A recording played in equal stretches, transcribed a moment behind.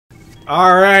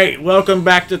Alright, welcome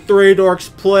back to 3 Dorks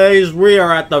Plays. We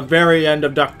are at the very end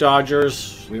of Duck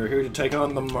Dodgers. We are here to take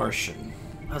on the Martian.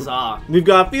 Huzzah. We've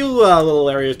got a few little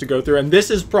areas to go through, and this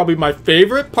is probably my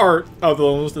favorite part of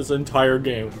almost this entire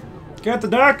game. Get the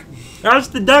duck! That's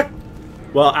the duck!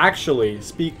 Well, actually,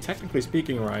 technically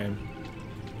speaking, Ryan,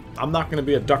 I'm not going to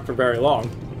be a duck for very long.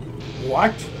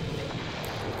 What?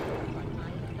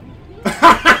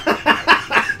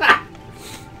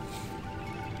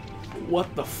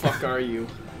 What the fuck are you?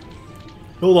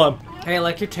 Hold on. Hey,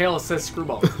 like your tail, it says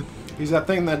screwball. He's that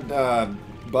thing that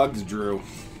Bugs drew.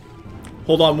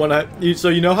 Hold on, so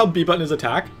you know how B button is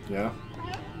attack? Yeah.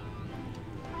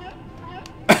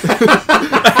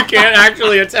 I can't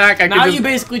actually attack. Now you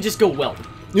basically just go whelp.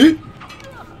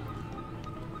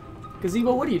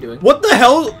 Gazebo, what are you doing? What the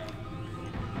hell?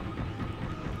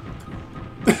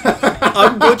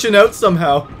 I'm glitching out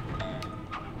somehow.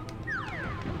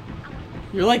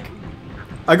 You're like...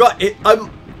 I got it.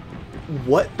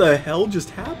 What the hell just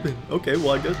happened? Okay,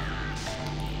 well, I guess...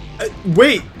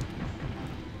 wait!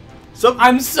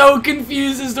 I'm so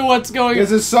confused as to what's going on.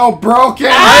 This is so broken!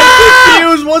 I'm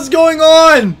confused! What's going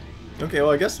on? Okay,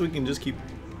 well, I guess we can just keep...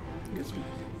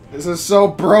 This is so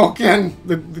broken!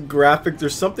 The graphic,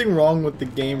 there's something wrong with the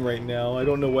game right now. I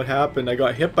don't know what happened. I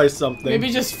got hit by something. Maybe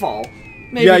just fall.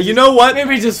 Maybe yeah, you know what?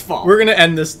 Maybe just fall. We're gonna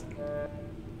end this.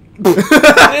 It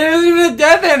isn't even a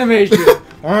death animation.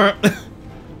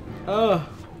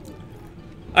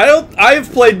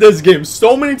 I've played this game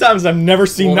so many times. I've never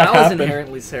seen that happen. That was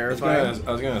inherently terrifying.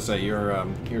 I was gonna say your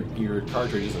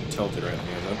cartridge isn't tilted right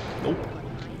now, is it? Nope.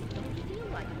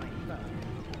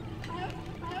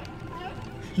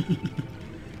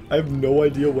 I have no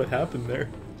idea what happened there.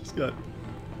 Just got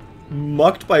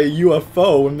mucked by a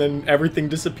UFO and then everything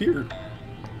disappeared.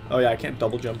 Oh yeah, I can't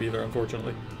double jump either,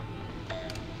 unfortunately.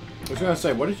 I was gonna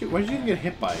say, what did you get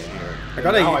hit by in here?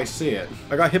 I see it.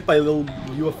 I got hit by a little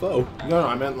UFO. No,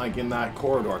 I meant like in that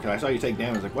corridor, because I saw you take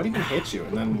damage. I was like, what even hit you?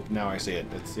 And then now I see it.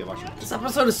 It's the electric. This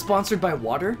episode is sponsored by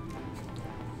water.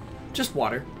 Just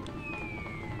water.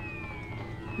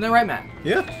 Isn't that right, Matt?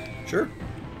 Yeah, sure.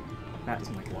 Matt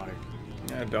doesn't like water.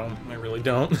 I don't. I really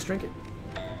don't. Just drink it.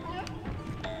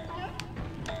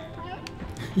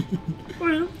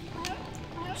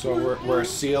 So we're a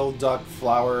seal, duck,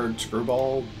 flower,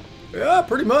 screwball. Yeah,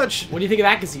 pretty much. What do you think of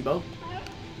that, Gazebo?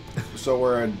 So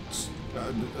we're a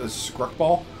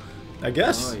scruckball? I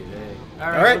guess. Oh, yeah.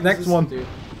 Alright, next one. Do?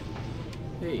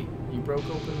 Hey, you broke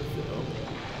open the... Oh.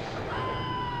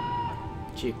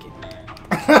 Chicken.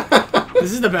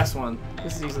 This is the best one.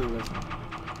 This is easily the best one.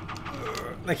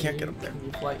 I can't get up there.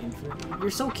 You fly infinitely.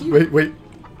 You're so cute. Wait.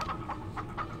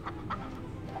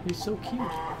 You're so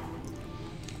cute.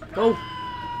 Go.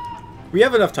 We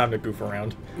have enough time to goof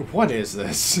around. What is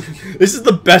this? This is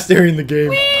the best area in the game.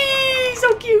 Whee!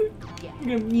 So cute.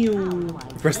 You're gonna mew.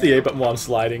 Press the A button while I'm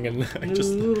sliding and I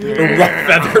just... the rough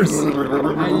feathers.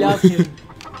 I love him.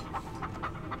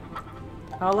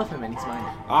 I love him and he's mine.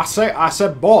 I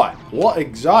said, boy, what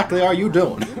exactly are you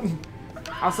doing?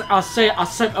 I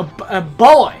said a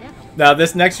boy. Now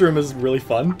this next room is really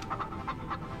fun.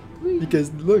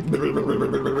 Because look.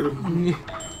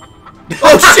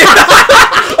 Oh shit!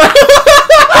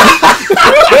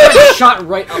 Shot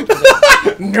right up.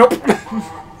 Nope.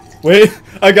 Wait,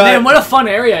 I got. Man, what a fun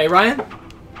area, eh, Ryan?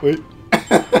 Wait.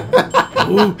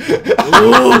 Ooh.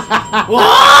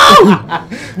 Whoa!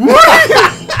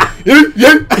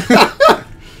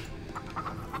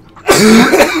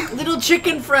 Little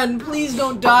chicken friend, please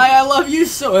don't die. I love you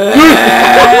so.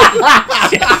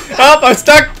 Oh, I'm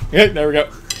stuck. Yeah, there we go.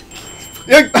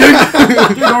 Three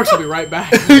Dorks will be right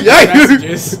back.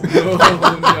 Messages. Oh,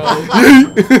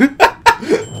 no.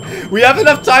 We have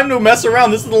enough time to mess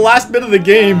around. This is the last bit of the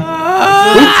game.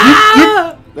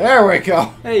 There we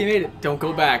go. Hey, you made it. Don't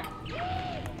go back.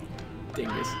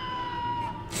 Dingus.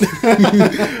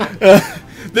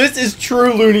 This is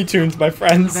true Looney Tunes, my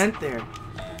friends. Vent there.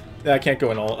 I can't go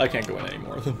in I can't go in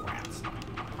anymore.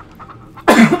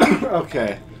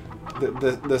 Okay.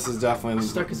 This is definitely...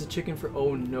 Stuck as a chicken for...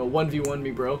 Oh no. 1v1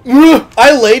 me, bro.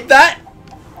 I laid that?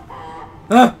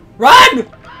 Run!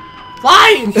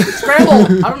 Fly! Scramble!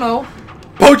 I don't know.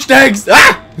 Poached eggs!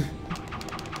 Ah!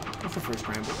 What's the first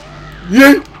scramble?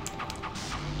 Yeah!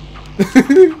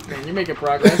 Man, you're making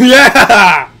progress.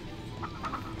 Yeah!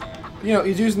 You know,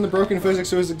 he's using the broken physics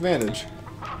to his advantage.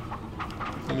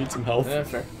 I need some health. Yeah,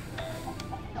 fair.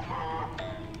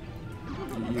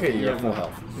 Okay, you're full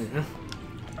health. Yeah.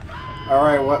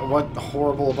 Alright, what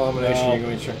horrible abomination are you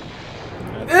going to try?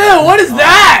 Ew, what is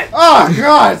that? Oh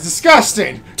god, it's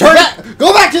disgusting! Go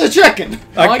back to the chicken!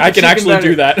 I can actually better.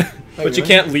 do that. Oh, But you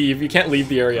really? can't leave. You can't leave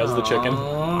the area as the chicken.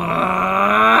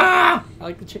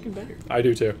 the chicken better. I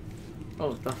do too.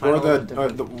 Oh, the Or final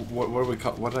the what do we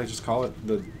call? What did I just call it?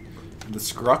 The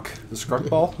scruck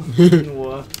ball.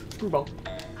 Screwball.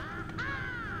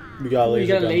 We got a You laser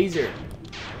got a gun. laser.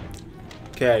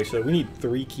 Okay, so we need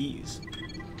 3 keys.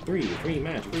 Three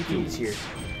match. 3 keys here.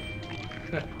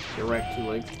 You're right, 2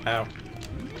 legs. Ow.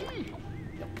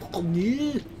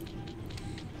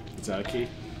 Is that a key?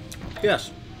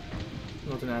 Yes.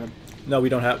 Not an atom. No, we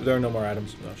don't have. There are no more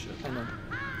items. Oh shit. I know.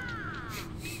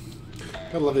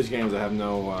 I love these games that have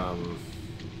no.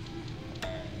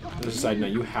 There's a side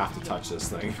note. You have to touch this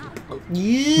thing.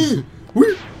 Yeah.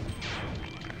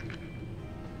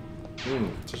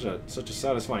 Such a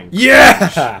satisfying.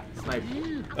 Yeah. Snipe.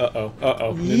 Uh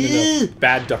oh. No.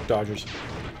 Bad duck dodgers.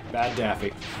 Bad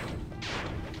Daffy.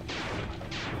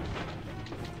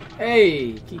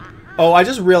 Hey. Key. Oh, I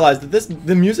just realized that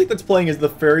the music that's playing is the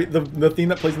theme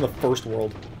that plays in the first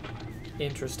world.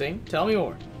 Interesting. Tell me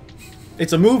more.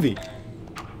 It's a movie.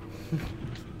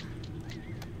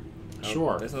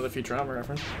 Sure. There's another Futurama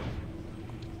reference.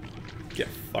 Get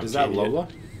fucked. Is that idiot. Lola?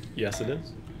 Yes, it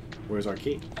is. Where's our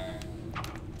key?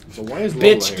 So why is Lola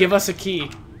Bitch, here? give us a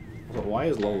key. But why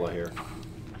is Lola here?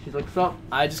 She's like, so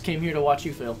I just came here to watch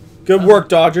you fail. Good work,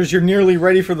 Dodgers. You're nearly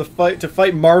ready for the fight to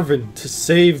fight Marvin to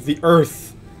save the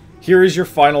Earth. Here is your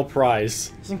final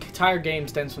prize. This entire game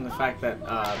stems from the fact that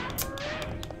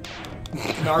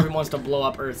Marvin wants to blow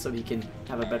up Earth so he can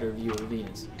have a better view of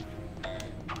Venus.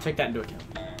 Take that into account.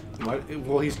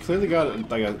 Well, he's clearly got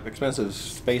like an expensive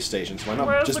space station. So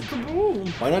Where's the kaboom?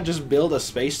 why not just build a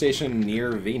space station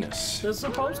near Venus? There's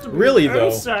supposed to be Really, an though?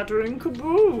 Earth-shattering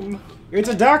kaboom. It's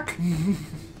a duck.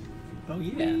 Oh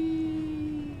yeah.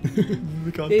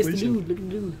 It's the dude. Look at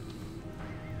the dude.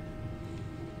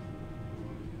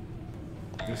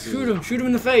 Shoot him! Shoot him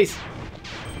in the face!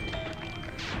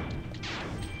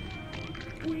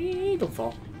 Whee, don't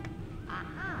fall.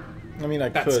 I mean, I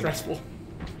That's could. stressful.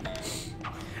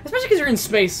 Especially because you're in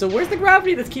space, so where's the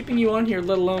gravity that's keeping you on here,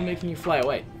 let alone making you fly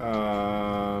away?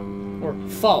 Or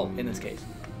fall, in this case.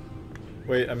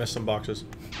 Wait, I missed some boxes.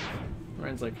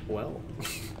 Ryan's like, well...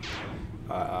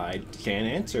 I can't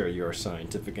answer your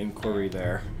scientific inquiry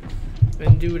there.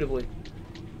 Indubitably.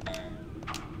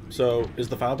 So, is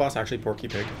the final boss actually Porky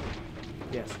Pig?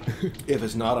 Yes. If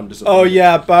it's not, I'm disappointed. Oh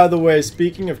yeah, by the way,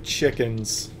 speaking of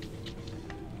chickens.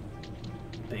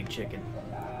 Big chicken.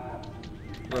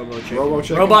 Robo chicken. Robo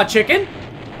chicken? Robot chicken?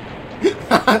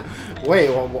 Wait,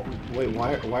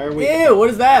 why are we? Ew, what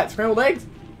is that? Scrambled eggs?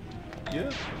 Yeah.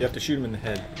 You have to shoot him in the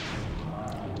head.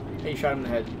 Hey, you shot him in the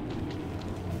head.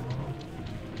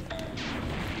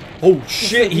 Oh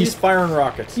shit, he's firing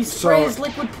rockets. He sprays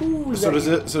liquid poo. So does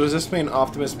this mean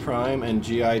Optimus Prime and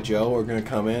G.I. Joe are gonna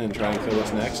come in and try and kill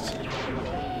us next?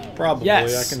 Probably,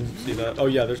 Yes. I can see that. Oh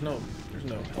yeah, there's no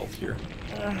health here.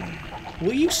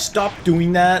 Will you stop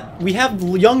doing that? We have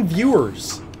young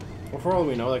viewers. Well, for all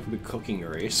we know, that could be cooking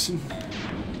race.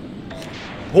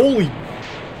 Holy...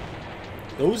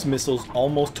 Those missiles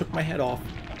almost took my head off.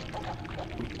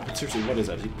 But seriously, what is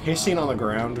that? Is he pissing on the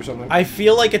ground or something? I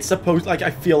feel like it's supposed... Like, I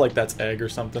feel like that's egg or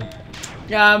something.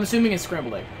 Yeah, I'm assuming it's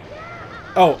scrambled egg.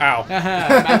 Oh, ow.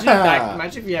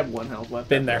 Imagine if you have 1 health left.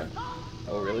 Been there.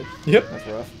 Oh, really? Yep. That's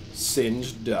rough.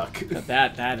 Singed duck.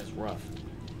 That is rough.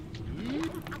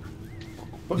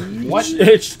 What?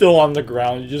 It's still on the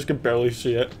ground. You just can barely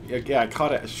see it. Yeah, I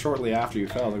caught it shortly after you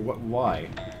fell. Like, what? Why?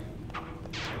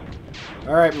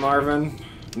 All right, Marvin.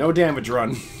 No damage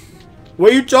run.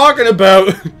 What are you talking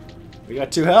about? We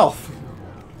got 2 health.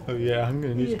 Oh yeah, I'm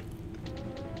gonna need...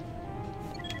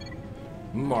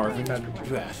 Marvin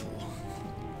battle.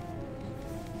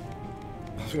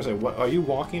 I was gonna say, what? Are you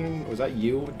walking? Was that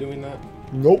you doing that?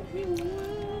 Nope.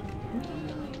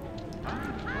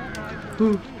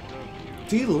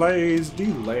 Delays.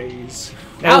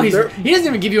 Now Oh, he doesn't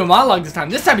even give you a monologue this time.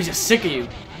 This time he's just sick of you.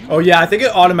 Oh yeah, I think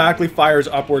it automatically fires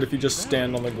upward if you just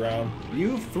stand on the ground.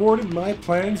 You've thwarted my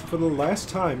plans for the last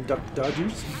time, Duck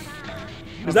Dodgers.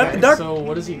 Is that the duck? So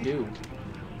what does he do?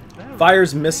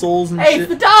 Fires missiles and Hey, shit. it's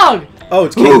the dog! Oh,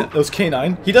 it's K9. It was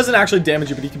K9. He doesn't actually damage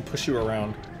you, but he can push you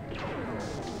around.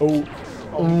 Oh.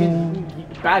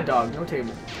 Bad dog, no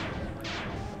table.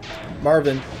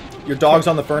 Marvin, your dog's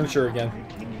on the furniture again.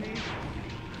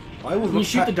 I will Can you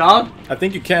shoot the dog? I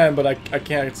think you can, but I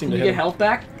can't seem Can to you hit get him. health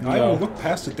back? I No. will look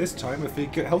past it this time if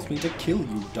it helps me to kill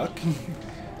you, Duck.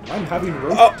 I'm having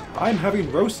roast. Oh. I'm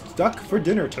having roast duck for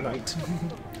dinner tonight.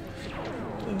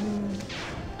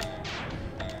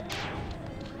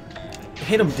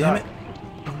 Hit him, damn it.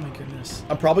 Oh my goodness.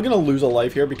 I'm probably gonna lose a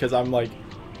life here because I'm like,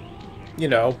 you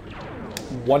know,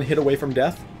 1 hit away from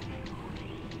death.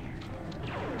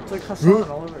 It's like Hassan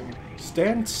all over again.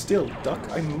 Stand still, duck.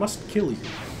 I must kill you.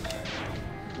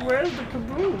 Where's the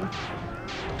kaboom?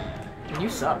 You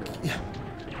suck. Yeah.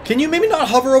 Can you maybe not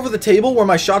hover over the table where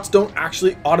my shots don't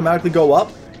actually automatically go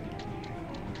up?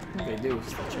 They do.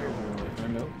 It's the chair. I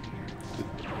know.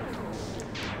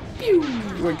 You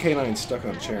and K9 stuck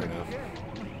on a chair now.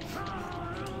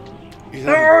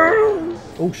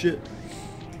 Oh shit.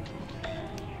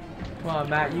 Come on,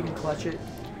 Matt, you can clutch it.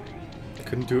 I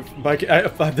couldn't do it.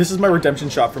 But this is my redemption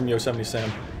shot from Yosemite Sam.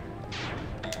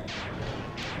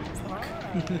 Fuck.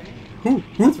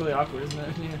 That's really awkward, isn't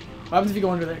it? Yeah. What happens if you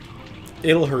go under there?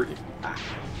 It'll hurt you.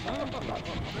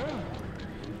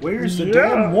 Where's the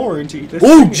damn warranty?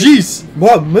 Oh jeez!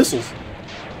 Wow, missiles.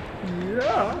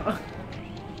 Yeah.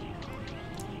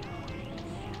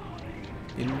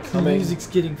 Incoming. Music's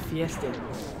getting fiesta.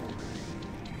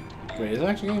 Wait, is it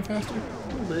actually getting faster?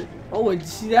 A little bit. Oh, did you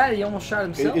see that? He almost shot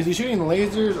himself. Is he shooting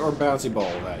lasers or bouncy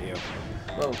balls at you?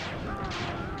 Whoa.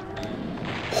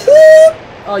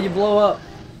 Oh, you blow up.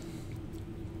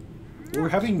 We're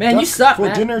having Man, duck you suck, for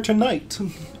Matt. dinner tonight.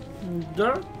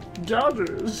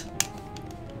 Dodgers.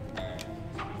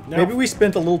 Maybe we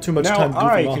spent a little too much time Now goofing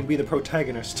I off. can be the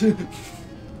protagonist.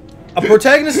 A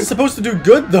protagonist is supposed to do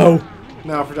good, though.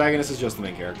 No, protagonist is just the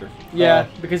main character. Yeah,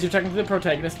 because you're technically the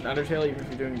protagonist in Undertale, even if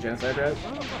you're doing a genocide route.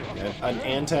 Yeah, an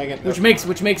antagonist.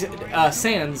 Which makes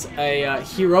Sans a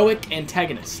heroic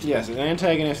antagonist. Yes, an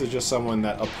antagonist is just someone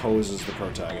that opposes the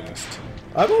protagonist.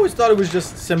 I've always thought it was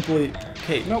just simply...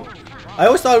 Okay. Nope. I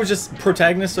always thought it was just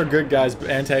protagonists are good guys, but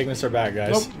antagonists are bad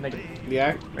guys. Nope. Negative. The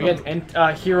act. Again, and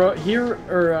a heroic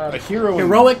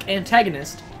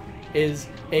antagonist is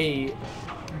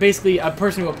basically a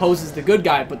person who opposes the good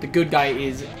guy, but the good guy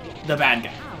is the bad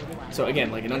guy. So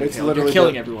again, like an Undertale, you're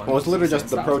killing everyone. Well, it's literally just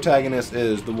the protagonist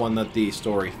is the one that the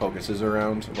story focuses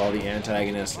around, while the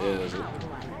antagonist is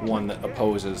one that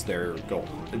opposes their goal.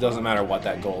 It doesn't matter what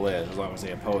that goal is, as long as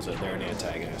they oppose it, they're an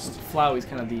antagonist. Flowey's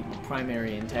kind of the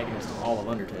primary antagonist of all of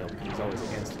Undertale because he's always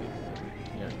against you.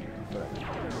 Yeah, but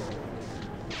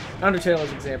Undertale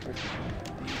as example.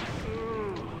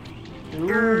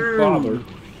 Bother.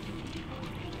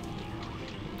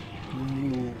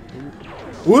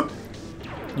 Whoop!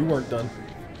 You weren't done.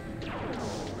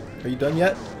 Are you done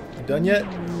yet? You done yet?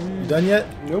 You done yet?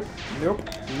 Nope. Nope.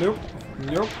 Nope.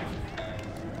 Nope.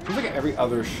 Seems like every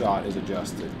other shot is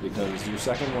adjusted, because your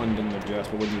second one didn't adjust,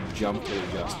 but when you jumped, it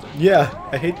adjusted. Yeah,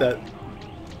 I hate that.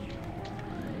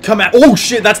 Come at- Oh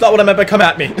shit, that's not what I meant by come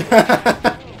at me!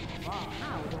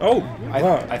 Oh,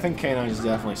 I think K9 is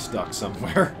definitely stuck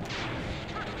somewhere.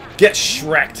 Get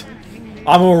Shrek'd.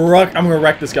 I'm gonna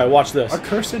wreck this guy, watch this. A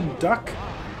cursed duck.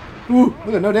 Ooh,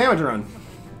 look at no damage run.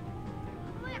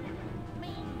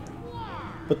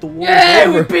 But the war Yeah, is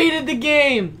we over. beated the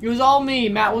game! It was all me,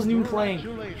 Matt wasn't even playing.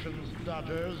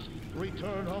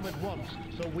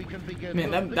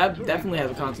 Man, that definitely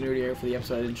has a continuity error for the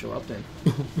episode I didn't show up in.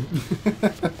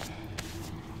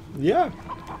 Yeah.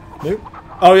 Nope.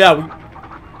 Oh yeah, we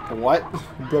What?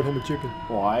 brought home a chicken.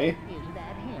 Why?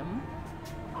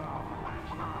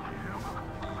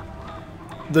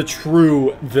 The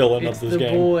true villain It's of this the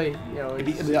game. boy. You know, They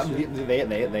it's don't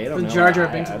the know. Jar Jar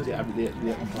Binks of the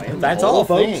That's all,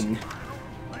 folks.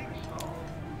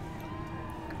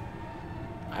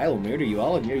 I will murder you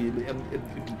all in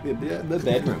the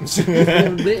bedrooms.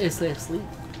 Is they asleep?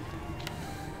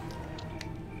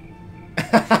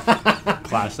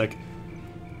 Classic.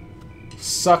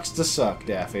 Sucks to suck,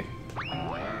 Daffy.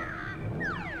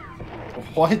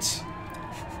 What?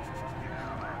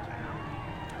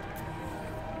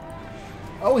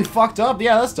 Oh, we fucked up.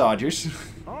 Yeah, that's Dodgers.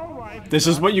 This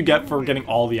is what you get for getting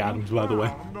all the atoms, by the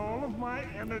way. All of my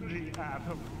energy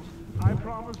atoms. I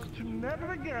promise to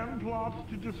never again plot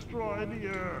to destroy the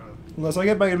Earth. Unless I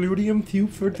get my Illudium Tube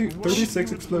for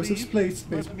 36 explosive space.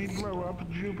 Let me blow up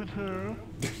Jupiter.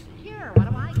 Sure,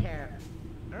 what do I care?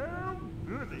 Oh,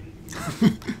 goody.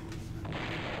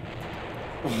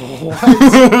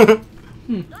 What?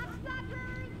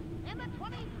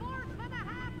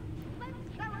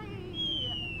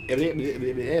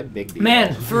 Big deal.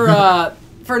 Man, for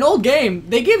an old game,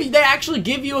 they actually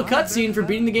give you a cutscene for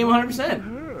beating the game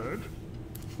 100%.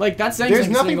 Like that's saying There's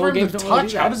something. nothing Old for him games to don't really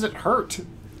touch. do How that. does it hurt?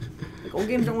 Like, old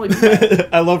games don't really do that.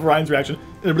 I love Ryan's reaction.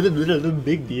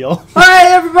 Big deal. All right,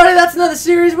 everybody, that's another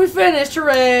series we finished.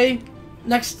 Hooray!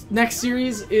 Next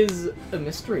series is a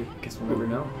mystery. Guess we'll never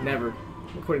know. Never.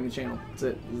 We're quitting the channel. That's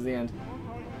it. This is the end.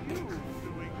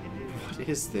 What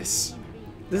is this?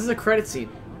 This is a credit scene.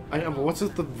 I know, but what's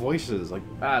with the voices? Like,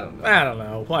 I don't know. I don't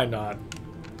know. Why not?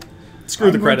 Screw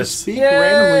the credits. Speak Yay!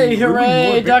 randomly, ruin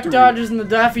Hooray! your Duck victory. Dodgers and the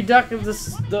Daffy Duck of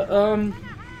the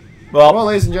Well,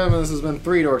 ladies and gentlemen, this has been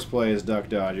 3 Dorks Plays Duck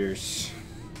Dodgers.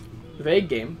 Vague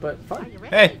game, but fun.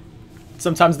 Hey,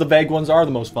 sometimes the vague ones are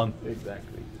the most fun.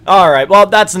 Exactly. All right, well,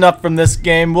 that's enough from this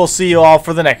game. We'll see you all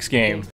for the next game.